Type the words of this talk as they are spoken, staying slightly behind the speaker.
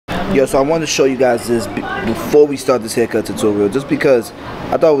Yo, so I wanted to show you guys this before we start this haircut tutorial, just because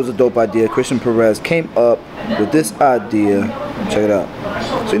I thought it was a dope idea. Christian Perez came up with this idea. Check it out.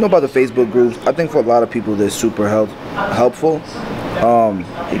 So you know about the Facebook groups? I think for a lot of people they're super helpful.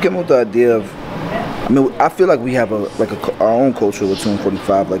 He came up with the idea of, I mean, I feel like we have our own culture with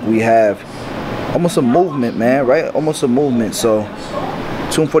 245. Like, we have almost a movement, man, right? Almost a movement. So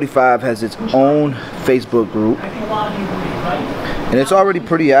 245 has its own Facebook group, and it's already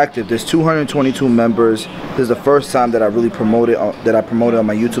pretty active. There's 222 members. This is the first time that I really promoted on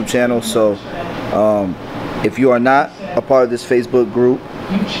my YouTube channel. So if you are not a part of this Facebook group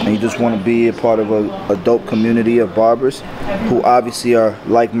and you just want to be a part of a dope community of barbers who obviously are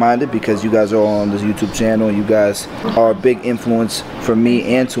like-minded, because you guys are all on this YouTube channel, you guys are a big influence for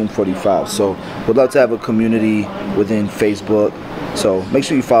me and 245. So we'd love to have a community within Facebook. So make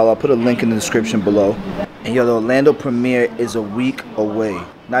sure you follow. I'll put a link in the description below. And yo, the Orlando premiere is a week away.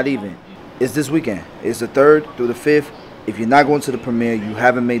 Not even. It's this weekend. It's the 3rd through the 5th. If you're not going to the premiere, you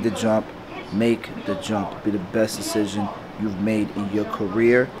haven't made the jump. Make the jump. It'll be the best decision you've made in your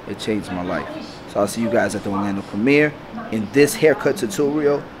career. It changed my life. So I'll see you guys at the Orlando premiere. In this haircut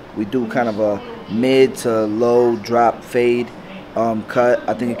tutorial, we do kind of a mid to low drop fade cut.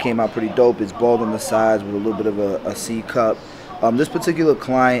 I think it came out pretty dope. It's bald on the sides with a little bit of a C cup. This particular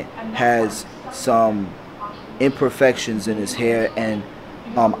client has some imperfections in his hair, and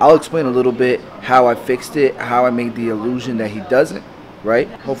I'll explain a little bit how I fixed it, how I made the illusion that he doesn't, right?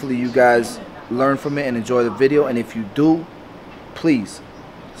 Hopefully you guys learn from it and enjoy the video, and if you do, please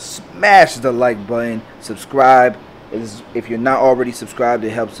smash the like button, subscribe. If you're not already subscribed, it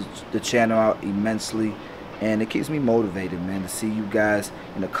helps the channel out immensely, and it keeps me motivated, man, to see you guys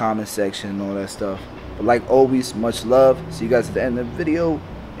in the comment section and all that stuff. But like always, much love. See you guys at the end of the video.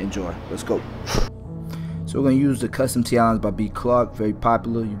 Enjoy. Let's go. So we're going to use the custom T-Lines by B. Clark. Very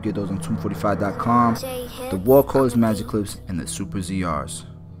popular. You get those on 245.com. The Wall Colors Magic Clips and the Super ZRs.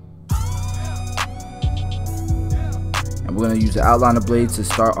 And we're going to use the outliner blades to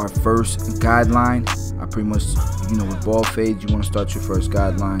start our first guideline. I pretty much, you know, with ball fades, you want to start your first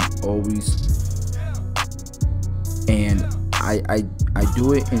guideline always. And I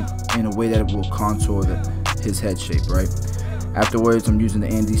do it in a way that it will contour his head shape, right? Afterwards, I'm using the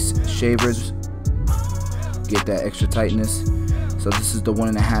Andy shavers, get that extra tightness. So this is the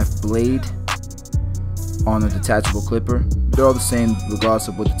 1.5 blade on a detachable clipper. They're all the same regardless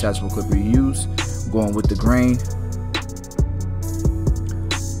of what detachable clipper you use. Going with the grain.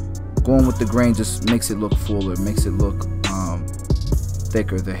 Going with the grain just makes it look fuller, makes it look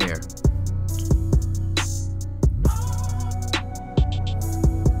thicker, the hair.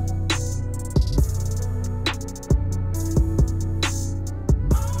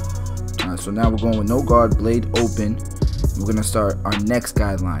 So now we're going with no guard, blade open. We're going to start our next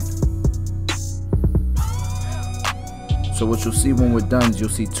guideline. So what you'll see when we're done is you'll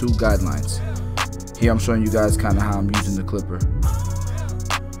see 2 guidelines. Here I'm showing you guys kind of how I'm using the clipper.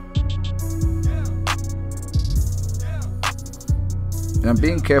 And I'm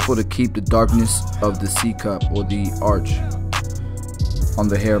being careful to keep the darkness of the C cup or the arch on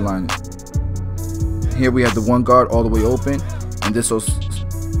the hairline. Here we have the 1 guard all the way open, and this will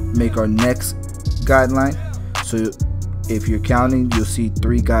make our next guideline. So if you're counting, you'll see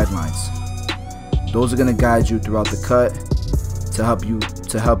 3 guidelines. Those are going to guide you throughout the cut to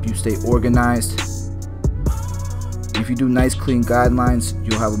help you stay organized. If you do nice clean guidelines,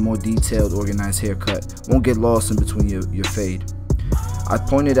 you'll have a more detailed, organized haircut. Won't get lost in between your fade. I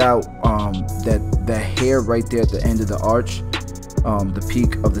pointed out that the hair right there at the end of the arch, the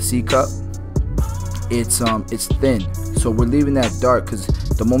peak of the C cup, it's thin. So we're leaving that dark because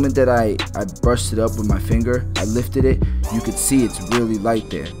the moment that I brushed it up with my finger, I lifted it, you could see it's really light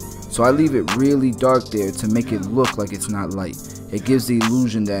there. So I leave it really dark there to make it look like it's not light. It gives the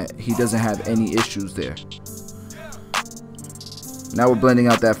illusion that he doesn't have any issues there. Now we're blending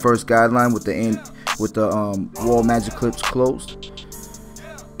out that first guideline with the wall magic clips closed.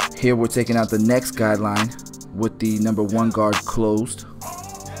 Here we're taking out the next guideline with the number 1 guard closed.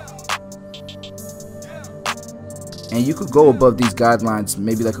 And you could go above these guidelines,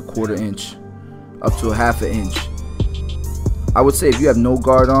 maybe like a 1/4 inch, up to a 1/2 inch. I would say if you have no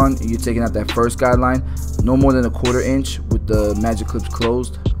guard on and you're taking out that first guideline, no more than a 1/4 inch with the magic clips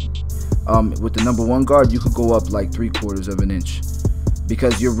closed. With the number 1 guard, you could go up like 3/4 of an inch,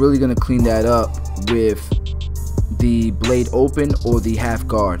 because you're really gonna clean that up with the blade open or the 1/2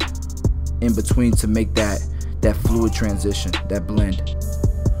 guard in between to make that fluid transition, that blend.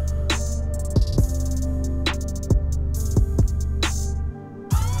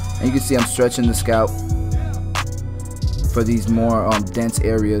 And you can see I'm stretching the scalp. for these more dense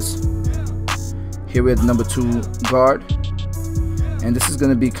areas. Here we have the number 2 guard, and this is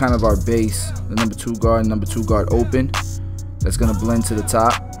going to be kind of our base. The number 2 guard, number 2 guard open. That's going to blend to the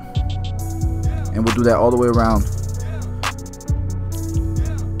top, and we'll do that all the way around.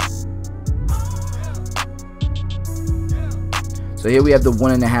 So here we have the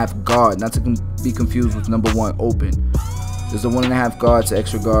 1.5 guard, not to be confused with number 1 open. There's the 1.5 guard to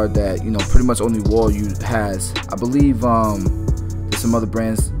extra guard that, you know, pretty much only Wall has. I believe there's some other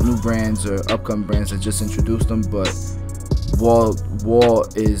brands, new brands or upcoming brands that just introduced them, but Wall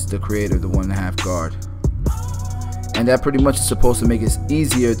is the creator of the 1.5 guard. And that pretty much is supposed to make it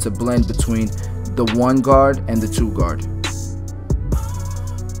easier to blend between the 1 guard and the 2 guard.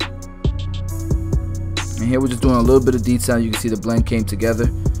 And here we're just doing a little bit of detail. You can see the blend came together.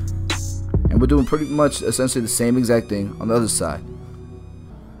 And we're doing pretty much essentially the same exact thing on the other side.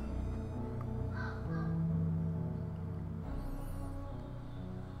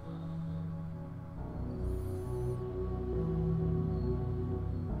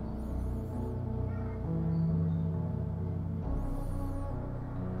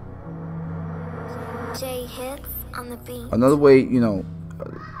 J hits on the beat. Another way, you know,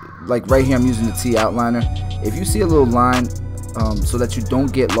 like right here I'm using the T outliner. If you see a little line so that you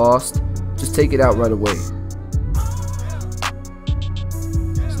don't get lost, just take it out right away.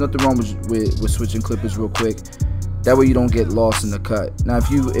 There's nothing wrong with switching clippers real quick. That way you don't get lost in the cut. Now if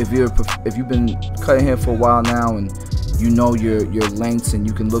you've been cutting hair for a while now and you know your lengths and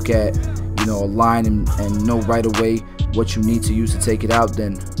you can look at, you know, a line and know right away what you need to use to take it out,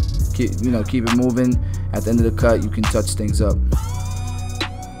 then keep it moving. At the end of the cut you can touch things up.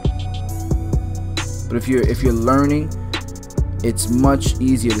 But if you're learning, it's much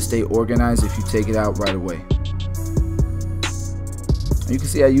easier to stay organized if you take it out right away. And you can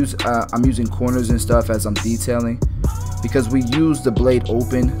see I'm using corners and stuff as I'm detailing, because we use the blade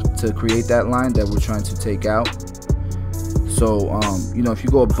open to create that line that we're trying to take out. So you know, if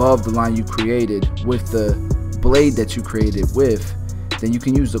you go above the line you created with the blade that you created with, then you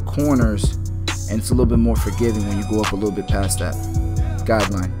can use the corners, and it's a little bit more forgiving when you go up a little bit past that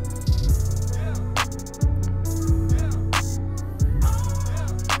guideline.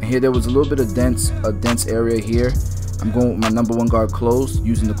 Here there was a little bit of dense area here. I'm going with my number 1 guard closed,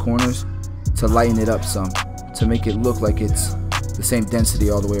 using the corners to lighten it up some, to make it look like it's the same density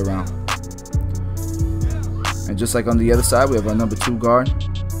all the way around. And just like on the other side, we have our number 2 guard.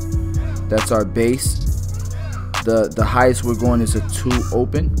 That's our base. The highest we're going is a 2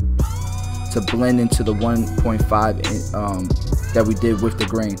 open to blend into the 1.5 that we did with the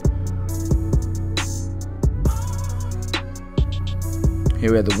grain. Here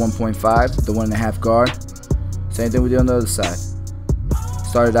we have the 1.5, the 1.5 guard. Same thing we did on the other side.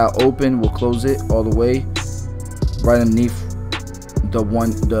 Started out open, we'll close it all the way right underneath the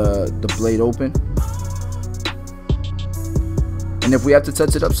blade open. And if we have to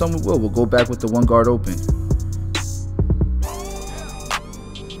touch it up some, we will. We'll go back with the 1 guard open.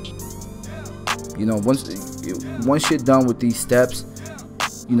 You know, once you're done with these steps,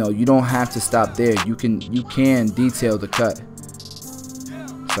 you know, you don't have to stop there. You can detail the cut.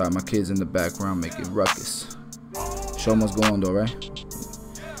 Sorry, my kids in the background making ruckus. Show them what's going on though, right?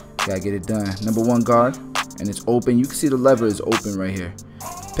 Gotta get it done. Number 1 guard, and it's open. You can see the lever is open right here.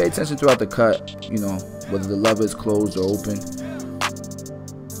 Pay attention throughout the cut, you know, whether the lever is closed or open.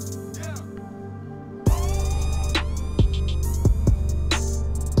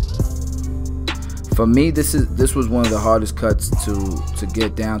 For me, this was one of the hardest cuts to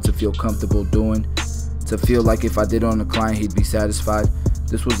get down, to feel comfortable doing, to feel like if I did it on the client, he'd be satisfied.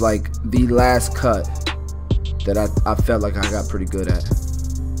 This was like the last cut that I felt like I got pretty good at.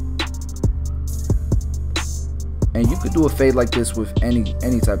 And you could do a fade like this with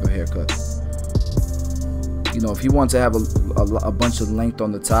any type of haircut. You know, if you want to have a bunch of length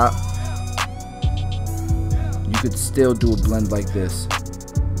on the top, you could still do a blend like this,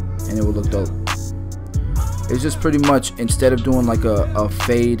 and it would look dope. It's just pretty much, instead of doing like a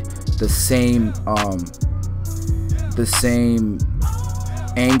fade, the same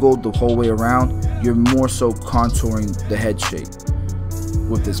angle the whole way around, you're more so contouring the head shape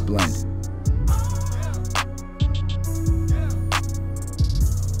with this blend.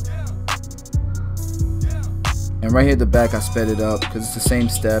 And right here at the back I sped it up because it's the same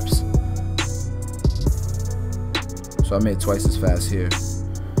steps, so I made it twice as fast here.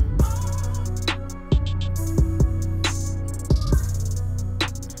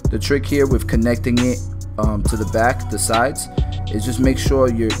 The trick here with connecting it to the back, the sides, is just make sure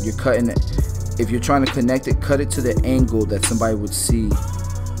you're cutting it. If you're trying to connect it, cut it to the angle that somebody would see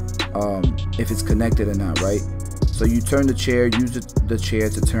if it's connected or not, right? So you turn the chair, use the chair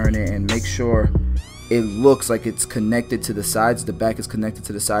to turn it, and make sure it looks like it's connected to the sides. The back is connected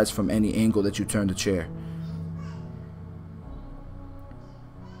to the sides from any angle that you turn the chair.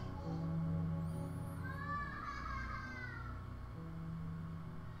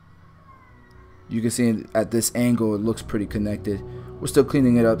 You can see at this angle it looks pretty connected. We're still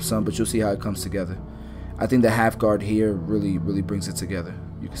cleaning it up some, but you'll see how it comes together. I think the half guard here really brings it together.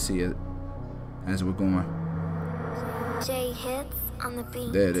 You can see it as we're going. J hits on the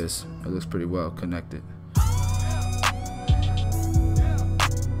beat. There it is. It looks pretty well connected.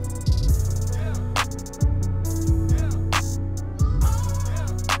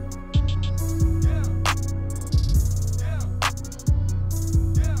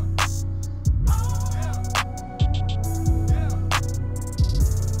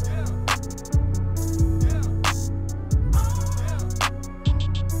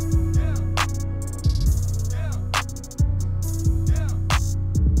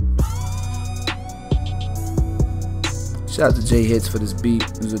 Shout out to J Hits for this beat.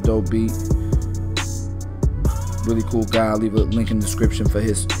 It was a dope beat. Really cool guy. I'll leave a link in the description for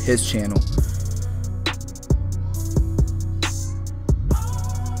his channel.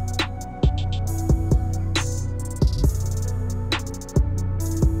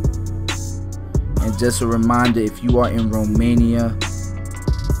 And just a reminder, if you are in Romania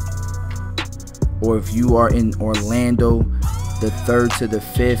or if you are in Orlando, the 3rd to the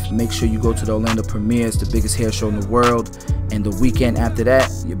 5th, make sure you go to the Orlando premiere. It's the biggest hair show in the world. And the weekend after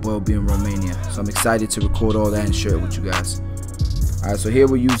that, your boy will be in Romania. So I'm excited to record all that and share it with you guys. Alright, so here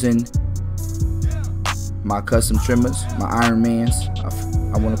we're using my custom trimmers, my Iron Mans,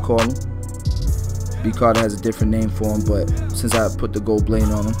 I want to call them. B Carter has a different name for them, but since I put the gold blade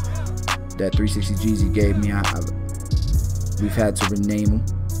on them, that 360 G's he gave me, we've had to rename them.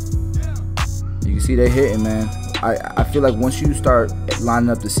 You can see they're hitting, man. I feel like once you start lining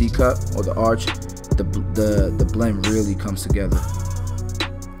up the C cup or the arch, the blend really comes together.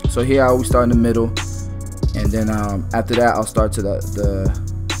 So here I always start in the middle, and then after that I'll start to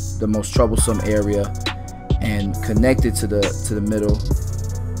the most troublesome area and connect it to the middle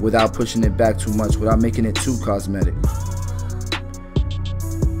without pushing it back too much, without making it too cosmetic.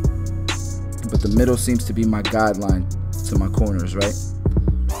 But the middle seems to be my guideline to my corners, right?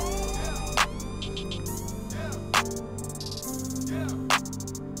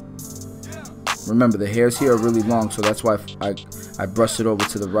 Remember, the hairs here are really long, so that's why I brushed it over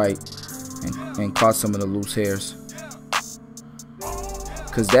to the right and caught some of the loose hairs.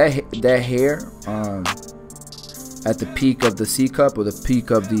 Because that hair at the peak of the C cup or the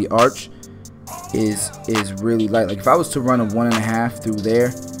peak of the arch is really light. Like if I was to run a 1.5 through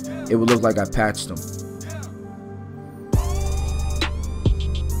there, it would look like I patched them.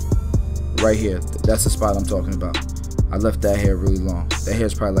 Right here, that's the spot I'm talking about. I left that hair really long. That hair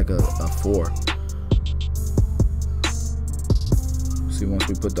is probably like a 4. See, once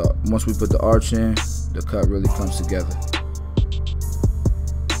we put the arch in, the cut really comes together.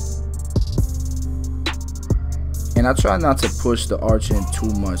 And I try not to push the arch in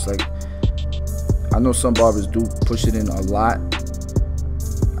too much. Like, I know some barbers do push it in a lot.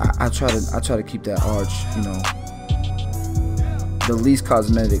 I try to keep that arch, you know, the least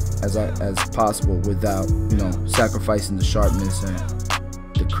cosmetic as possible without, you know, sacrificing the sharpness and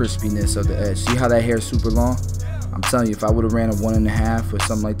the crispiness of the edge. See how that hair is super long? I'm telling you, if I would have ran a 1.5 or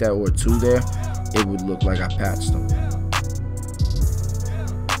something like that, or a 2 there, it would look like I patched them.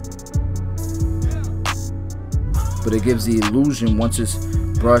 But it gives the illusion, once it's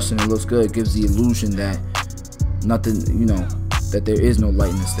brushed and it looks good, it gives the illusion that nothing, you know, that there is no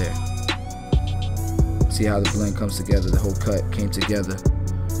lightness there. See how the blend comes together, the whole cut came together.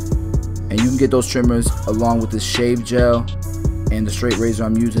 And you can get those trimmers along with this shave gel and the straight razor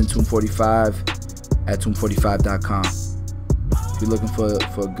I'm using, Tomb 45, at tomb45.com. If you're looking for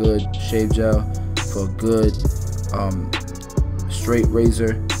a good shave gel, for a good straight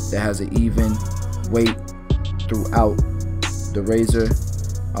razor that has an even weight throughout the razor,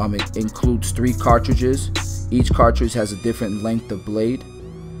 it includes 3 cartridges. Each cartridge has a different length of blade.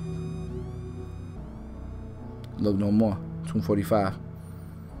 Look no more, Tomb 45.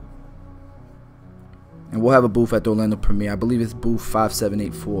 And we'll have a booth at the Orlando premiere. I believe it's booth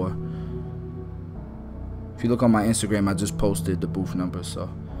 5784. If you look on my Instagram, I just posted the booth number. So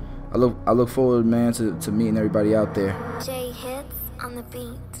I look forward, man, to meeting everybody out there. J hits on the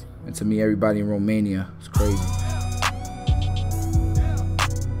beat. And to meet everybody in Romania. It's crazy.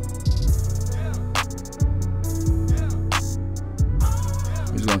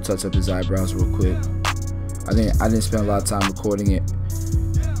 I'm just gonna touch up his eyebrows real quick. I didn't spend a lot of time recording it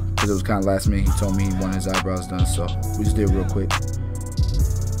because it was kind of last minute. He told me he wanted his eyebrows done, so we just did it real quick.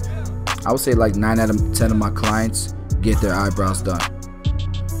 I would say like 9 out of 10 of my clients get their eyebrows done.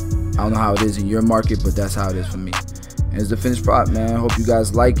 I don't know how it is in your market, but that's how it is for me. And it's the finished product, man. Hope you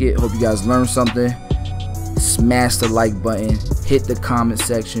guys like it. Hope you guys learned something. Smash the like button, hit the comment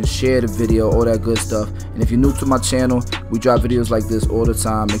section, share the video, all that good stuff. And if you're new to my channel, we drop videos like this all the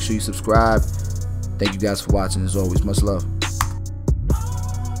time. Make sure you subscribe. Thank you guys for watching. As always, much love.